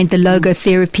behind the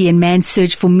logotherapy and man's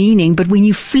search for meaning, but when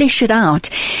you flesh it out.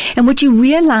 And what you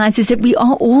realize is that we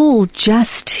are all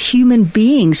just human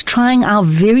beings trying our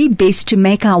very best to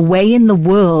make our way in the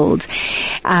world,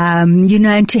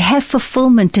 and to have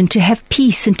fulfillment and to have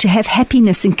peace and to have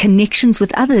happiness and connections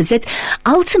with others. That's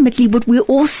ultimately what we're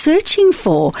all searching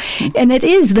for. And it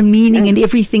is the meaning and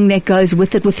everything that goes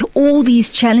with it, with all these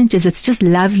challenges. It's just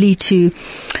lovely to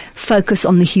focus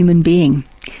on the human being.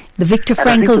 The Viktor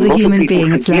Frankl, the human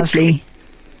being. It's lovely.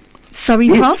 Sorry,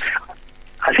 Prof?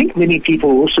 I think many people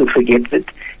also forget that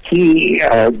he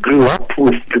grew up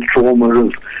with the trauma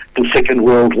of the Second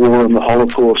World War and the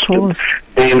Holocaust and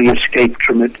barely escaped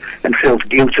from it and felt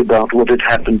guilt about what had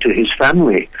happened to his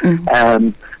family.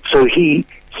 So he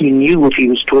knew what he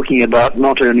was talking about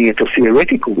not only at a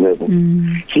theoretical level.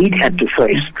 He'd had to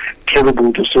face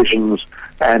terrible decisions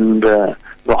and the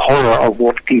horror of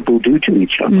what people do to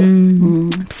each other.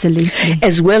 Absolutely.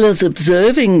 As well as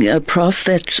observing, Prof,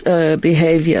 that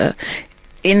behavior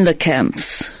in the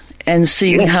camps and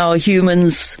seeing how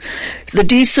humans, the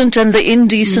decent and the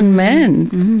indecent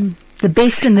man. The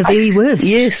best and the very worst.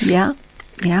 Yes. Yeah.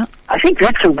 I think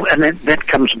that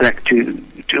comes back to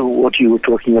what you were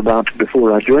talking about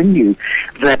before I joined you,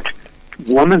 that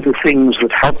one of the things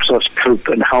that helps us cope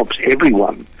and helps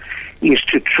everyone is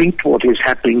to treat what is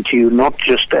happening to you not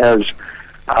just as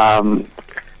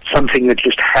something that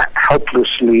just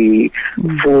helplessly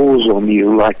falls on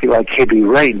you like heavy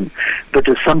rain, but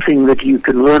as something that you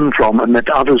can learn from and that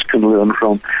others can learn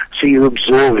from. So you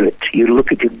observe it, you look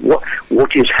at it,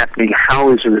 what is happening,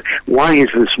 how is it, why is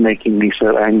this making me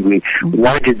so angry,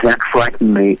 why did that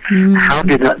frighten me, how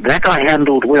did that I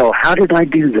handled well, how did I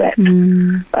do that?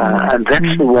 And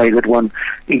that's the way that one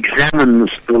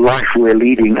examines the life we're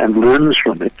leading and learns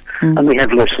from it. And we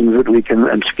have lessons that we can,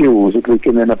 and skills that we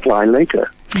can then apply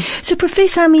later. So,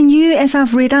 Professor, I mean, you, as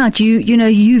I've read out,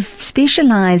 you've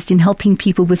specialized in helping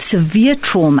people with severe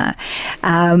trauma.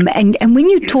 And when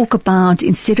you talk about,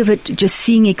 instead of it just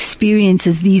seeing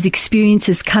experiences, these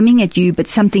experiences coming at you, but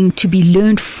something to be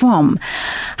learned from,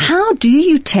 how do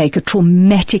you take a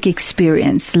traumatic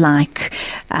experience like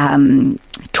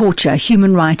torture,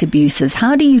 human rights abuses?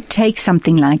 How do you take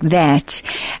something like that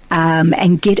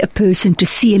and get a person to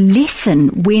see a lesson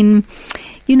when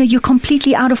you're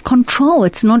completely out of control?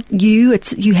 It's not you,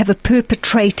 you have a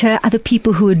perpetrator, other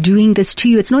people who are doing this to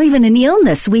you. It's not even an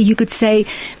illness where you could say,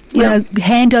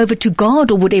 hand over to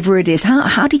God or whatever it is.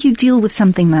 How do you deal with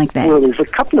something like that? Well, there's a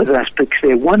couple of aspects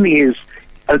there. One is,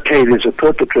 okay, there's a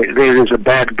perpetrator, there is a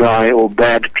bad guy or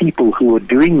bad people who are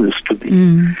doing this to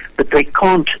me, but they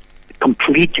can't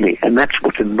completely, and that's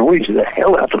what annoys the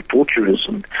hell out of torturers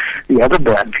and the other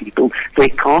bad people. They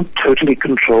can't totally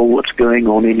control what's going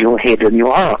on in your head and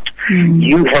your heart.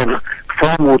 You have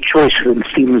far more choice than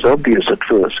seems obvious at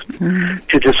first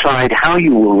to decide how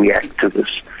you will react to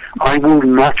this. I will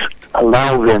not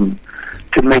allow them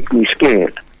to make me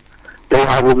scared.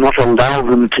 I will not allow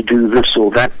them to do this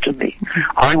or that to me.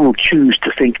 I will choose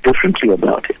to think differently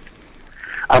about it.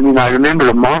 I mean, I remember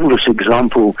a marvelous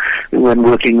example when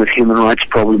working with human rights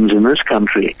problems in this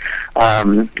country,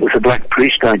 with a black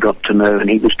priest I got to know, and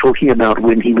he was talking about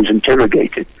when he was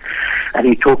interrogated. And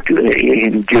he talked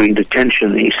during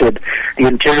detention, he said the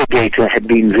interrogator had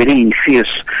been very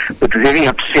fierce, but very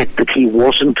upset that he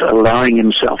wasn't allowing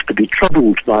himself to be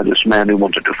troubled by this man who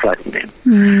wanted to frighten him.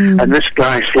 And this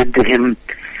guy said to him,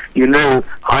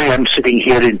 I am sitting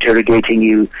here interrogating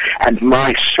you, and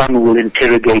my son will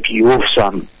interrogate your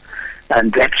son.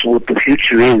 And that's what the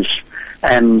future is.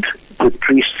 And the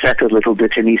priest sat a little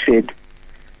bit and he said,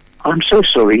 I'm so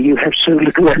sorry, you have so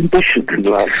little ambition in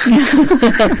life.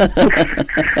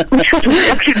 Which was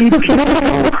actually a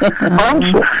beautiful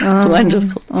answer.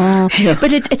 Wonderful.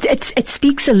 But it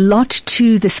speaks a lot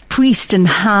to this priest and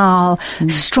how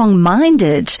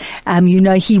strong-minded,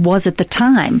 he was at the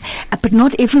time. But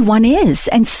not everyone is.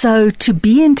 And so to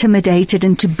be intimidated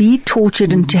and to be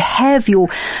tortured and to have your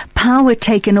power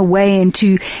taken away and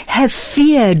to have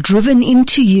fear driven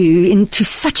into you into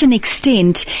such an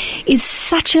extent is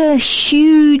such a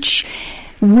huge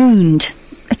wound.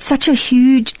 It's such a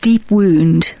huge, deep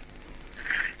wound.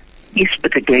 Yes,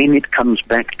 but again, it comes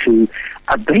back to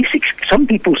a basic. Some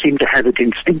people seem to have it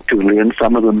instinctively, and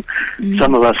some of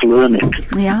us learn it.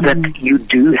 That you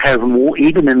do have more,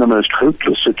 even in the most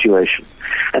hopeless situation.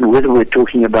 And whether we're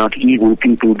talking about evil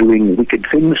people doing wicked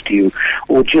things to you,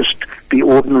 or just the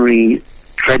ordinary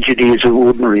tragedies of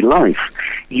ordinary life,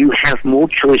 you have more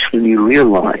choice than you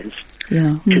realize.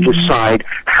 To decide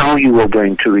how you are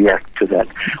going to react to that.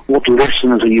 What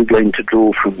lessons are you going to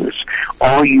draw from this?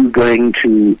 Are you going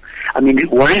to... I mean, it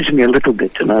worries me a little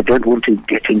bit, and I don't want to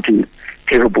get into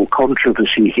terrible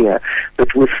controversy here,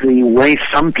 but with the way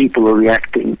some people are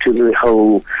reacting to the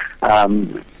whole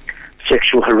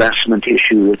sexual harassment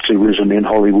issue that's arisen in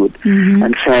Hollywood,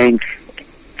 and saying,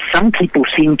 some people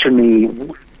seem to me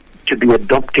to be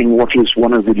adopting what is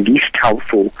one of the least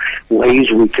helpful ways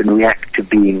we can react to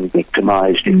being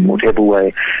victimized in whatever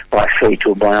way, by fate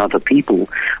or by other people,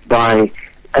 by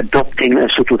adopting a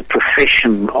sort of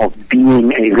profession of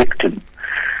being a victim.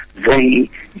 They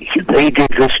did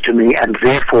this to me, and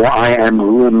therefore I am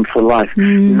ruined for life.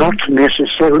 Not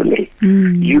necessarily.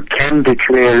 You can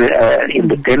declare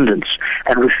independence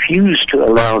and refuse to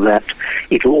allow that.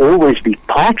 It will always be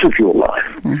part of your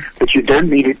life, but you don't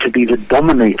need it to be the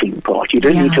dominating part. You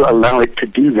don't need to allow it to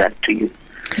do that to you.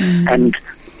 And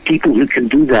people who can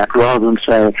do that, rather than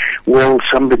say, well,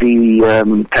 somebody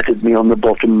patted me on the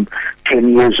bottom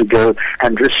 10 years ago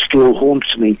and this still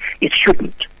haunts me, it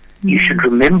shouldn't. You should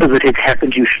remember that it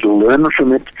happened. You should learn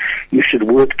from it. You should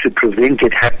work to prevent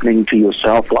it happening to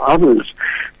yourself or others.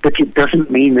 But it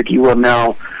doesn't mean that you are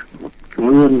now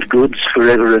ruined goods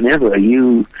forever and ever.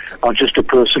 You are just a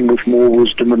person with more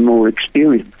wisdom and more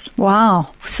experience. Wow.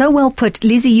 So well put.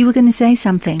 Lizzie, you were going to say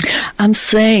something. I'm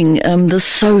saying this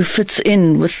so fits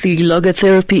in with the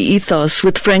logotherapy ethos,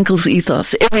 with Frankel's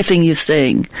ethos. Everything you're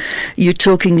saying. You're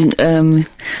talking the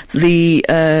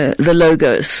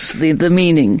logos, the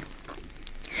meaning.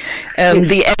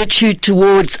 The attitude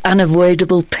towards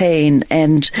unavoidable pain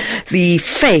and the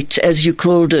fate, as you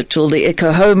called it, or the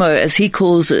ecce homo, as he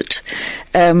calls it,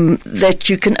 that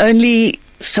you can only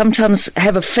sometimes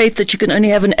have a faith that you can only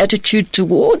have an attitude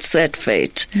towards that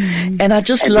fate. And I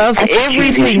just love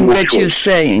everything that you're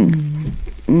saying.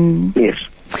 Yes.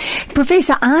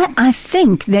 Professor, I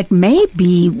think that may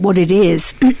be what it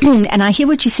is, and I hear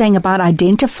what you're saying about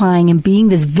identifying and being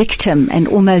this victim and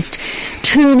almost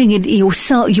turning it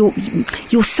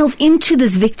yourself into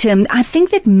this victim. I think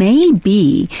that may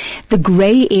be the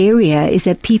grey area, is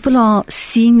that people are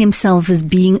seeing themselves as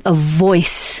being a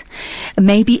voice,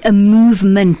 maybe a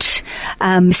movement,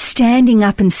 standing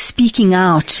up and speaking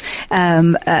out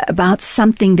about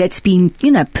something that's been,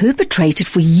 perpetrated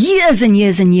for years and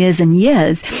years and years and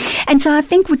years. And so I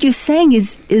think what you're saying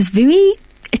is very,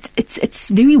 it's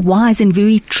very wise and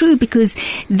very true, because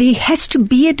there has to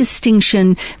be a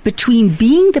distinction between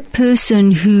being the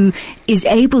person who is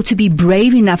able to be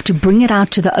brave enough to bring it out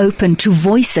to the open, to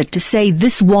voice it, to say,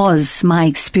 this was my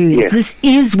experience, yes. This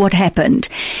is what happened,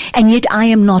 and yet I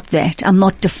am not that. I'm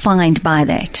not defined by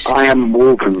that. I am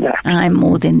more than that. I'm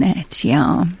more than that,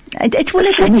 yeah. It's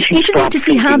interesting to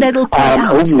see how that'll play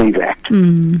out. Only that,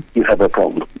 you have a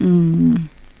problem.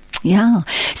 Yeah.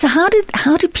 So how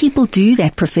do people do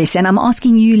that, Professor? And I'm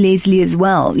asking you, Leslie, as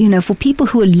well. For people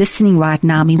who are listening right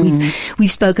now, I mean,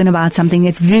 we've spoken about something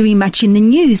that's very much in the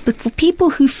news, but for people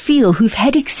who've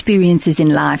had experiences in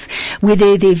life,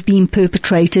 whether they've been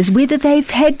perpetrators, whether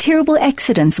they've had terrible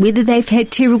accidents, whether they've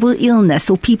had terrible illness,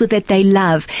 or people that they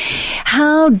love,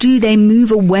 how do they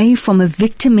move away from a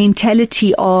victim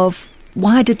mentality of,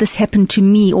 why did this happen to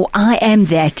me, or I am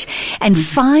that, and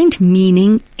find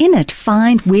meaning in it?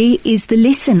 Find, where is the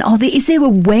lesson? Is there a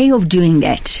way of doing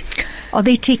that? Are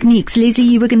there techniques? Leslie,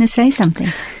 you were going to say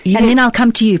something. Yeah. And then I'll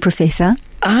come to you, Professor.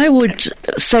 I would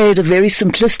say at a very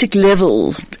simplistic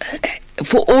level,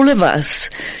 for all of us,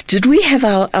 did we have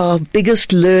our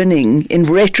biggest learning in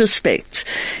retrospect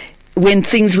when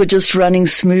things were just running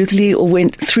smoothly or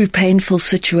went through painful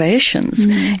situations?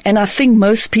 And I think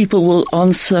most people will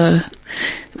answer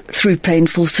through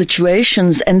painful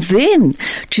situations, and then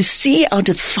to see our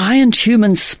defiant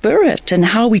human spirit and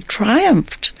how we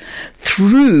triumphed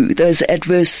through those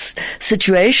adverse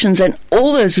situations, and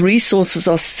all those resources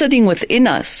are sitting within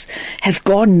us, have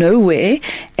gone nowhere,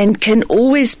 and can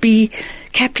always be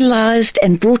capitalized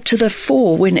and brought to the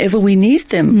fore whenever we need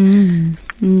them.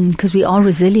 Because we are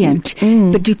resilient.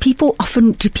 But do people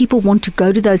want to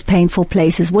go to those painful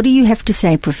places? What do you have to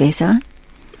say, Professor?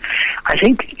 I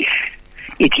think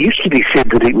it used to be said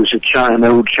that it was an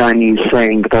old Chinese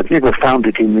saying, but I've never found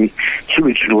it in the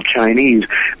original Chinese.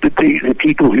 But the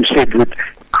people who said that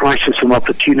crisis and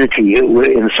opportunity were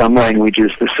in some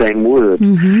languages the same word.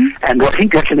 And I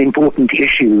think that's an important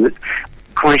issue, that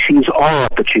crises are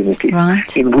opportunities,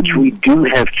 right, in which we do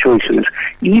have choices,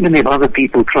 even if other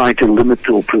people try to limit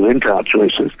or prevent our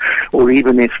choices, or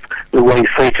even if the way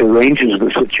fate arranges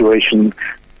the situation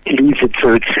leaves it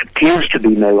so it appears to be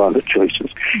no other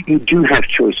choices. You do have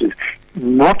choices,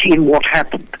 not in what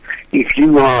happened. If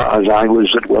you are, as I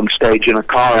was at one stage, in a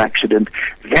car accident,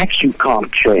 that you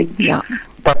can't change. Yeah.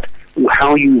 But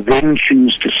how you then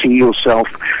choose to see yourself,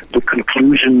 the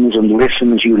conclusions and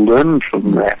lessons you learn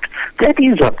from that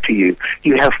is up to you.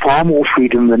 You have far more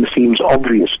freedom than seems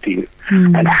obvious to you.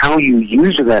 And how you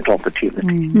use that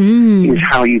opportunity is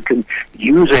how you can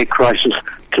use a crisis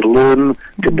to learn,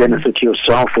 to benefit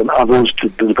yourself and others, to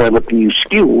develop new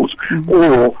skills,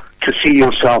 or to see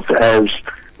yourself as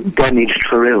damaged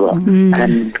forever.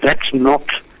 And that's not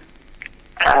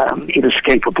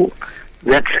inescapable.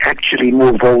 That's actually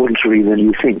more voluntary than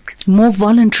you think. More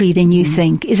voluntary than you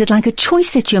think. Is it like a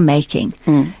choice that you're making?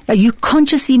 Are you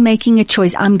consciously making a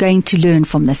choice? I'm going to learn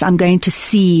from this. I'm going to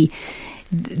see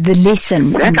the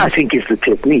lesson. That, I think, is the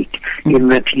technique, in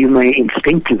that you may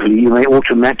instinctively, you may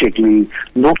automatically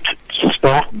not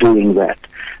start doing that.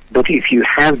 But if you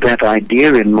have that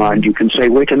idea in mind, you can say,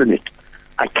 wait a minute,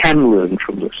 I can learn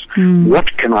from this.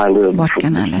 What can I learn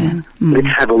from this?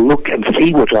 Let's have a look and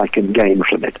see what I can gain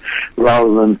from it,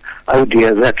 rather than oh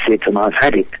dear, that's it, and I've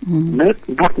had it. No,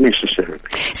 not necessarily.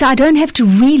 So I don't have to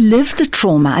relive the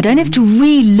trauma. I don't have to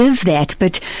relive that,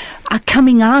 but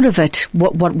coming out of it,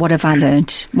 what have I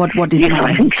learned? What is yes,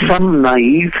 my I think attitude? some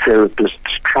naive therapists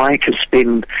try to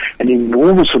spend an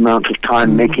enormous amount of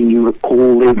time making you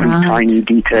recall every tiny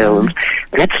detail, and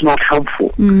that's not helpful.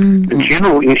 The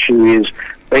general issue is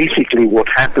basically what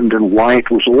happened and why it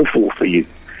was awful for you.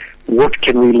 What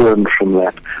can we learn from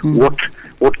that?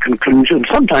 What conclusion?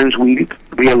 Sometimes we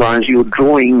realize you're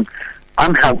drawing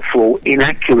unhelpful,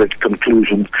 inaccurate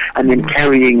conclusions and then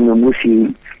carrying them with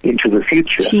you into the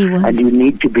future. And you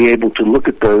need to be able to look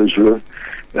at those,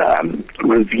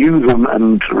 review them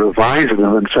and revise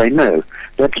them and say, no,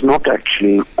 that's not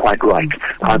actually quite right.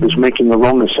 I was making a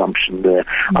wrong assumption there.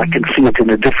 I can see it in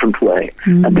a different way,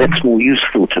 and that's more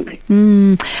useful to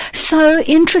me. So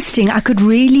interesting. I could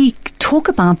really talk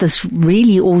about this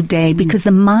really all day because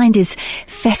the mind is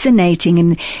fascinating,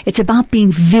 and it's about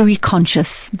being very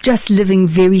conscious, just living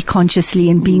very consciously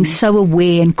and being so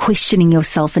aware and questioning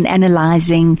yourself and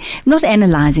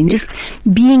just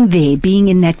being there, being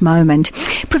in that moment.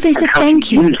 Professor,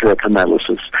 thank you. Use that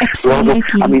analysis. Absolutely.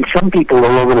 Rather, some people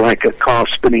are rather like a car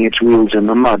spinning its wheels in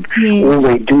the mud. Yes. All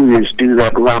they do is do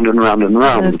that round and round and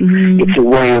round. It's a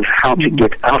way of how to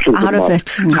get out of the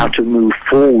mud, how to move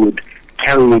forward,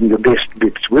 carrying the best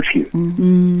bits with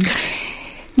you.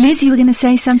 Liz, you were going to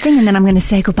say something, and then I'm going to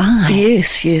say goodbye.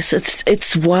 Yes.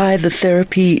 It's why the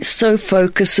therapy so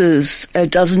focuses,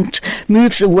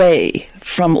 moves away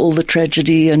from all the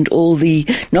tragedy and all the,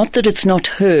 not that it's not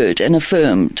heard and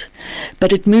affirmed,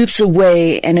 but it moves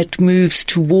away and it moves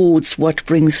towards what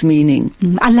brings meaning.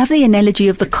 I love the analogy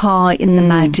of the car in the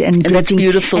mud and that's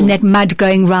beautiful. And that mud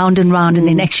going round and round and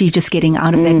then actually just getting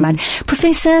out of that mud.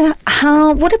 Professor,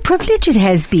 what a privilege it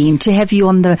has been to have you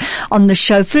on the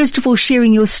show. First of all,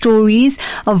 sharing your stories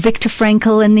of Viktor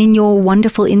Frankl and then your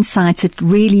wonderful insights. It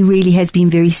really, really has been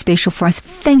very special for us.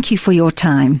 Thank you for your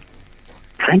time.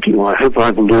 Thank you. I hope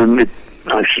I've learned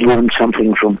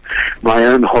something from my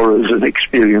own horrors and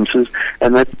experiences,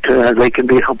 and that they can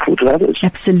be helpful to others.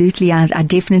 Absolutely. I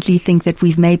definitely think that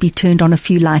we've maybe turned on a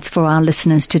few lights for our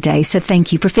listeners today. So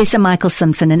thank you. Professor Michael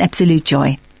Simpson, an absolute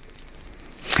joy.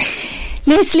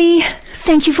 Leslie,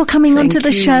 thank you for coming onto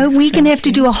the show. We're going to have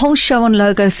to do a whole show on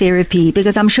logotherapy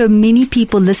because I'm sure many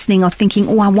people listening are thinking,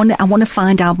 I want to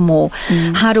find out more.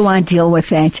 How do I deal with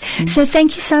that? So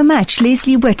thank you so much.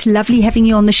 Leslie Witt, lovely having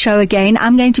you on the show again.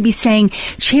 I'm going to be saying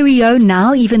cheerio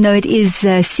now, even though it is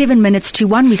 7 minutes to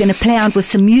 1. We're going to play out with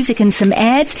some music and some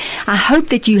ads. I hope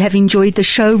that you have enjoyed the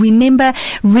show. Remember,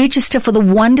 register for the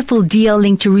wonderful DL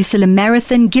Link Jerusalem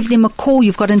Marathon. Give them a call.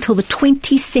 You've got until the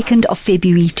 22nd of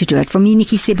February to do it. From me,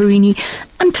 Nikki Seberini.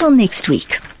 Until next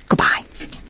week.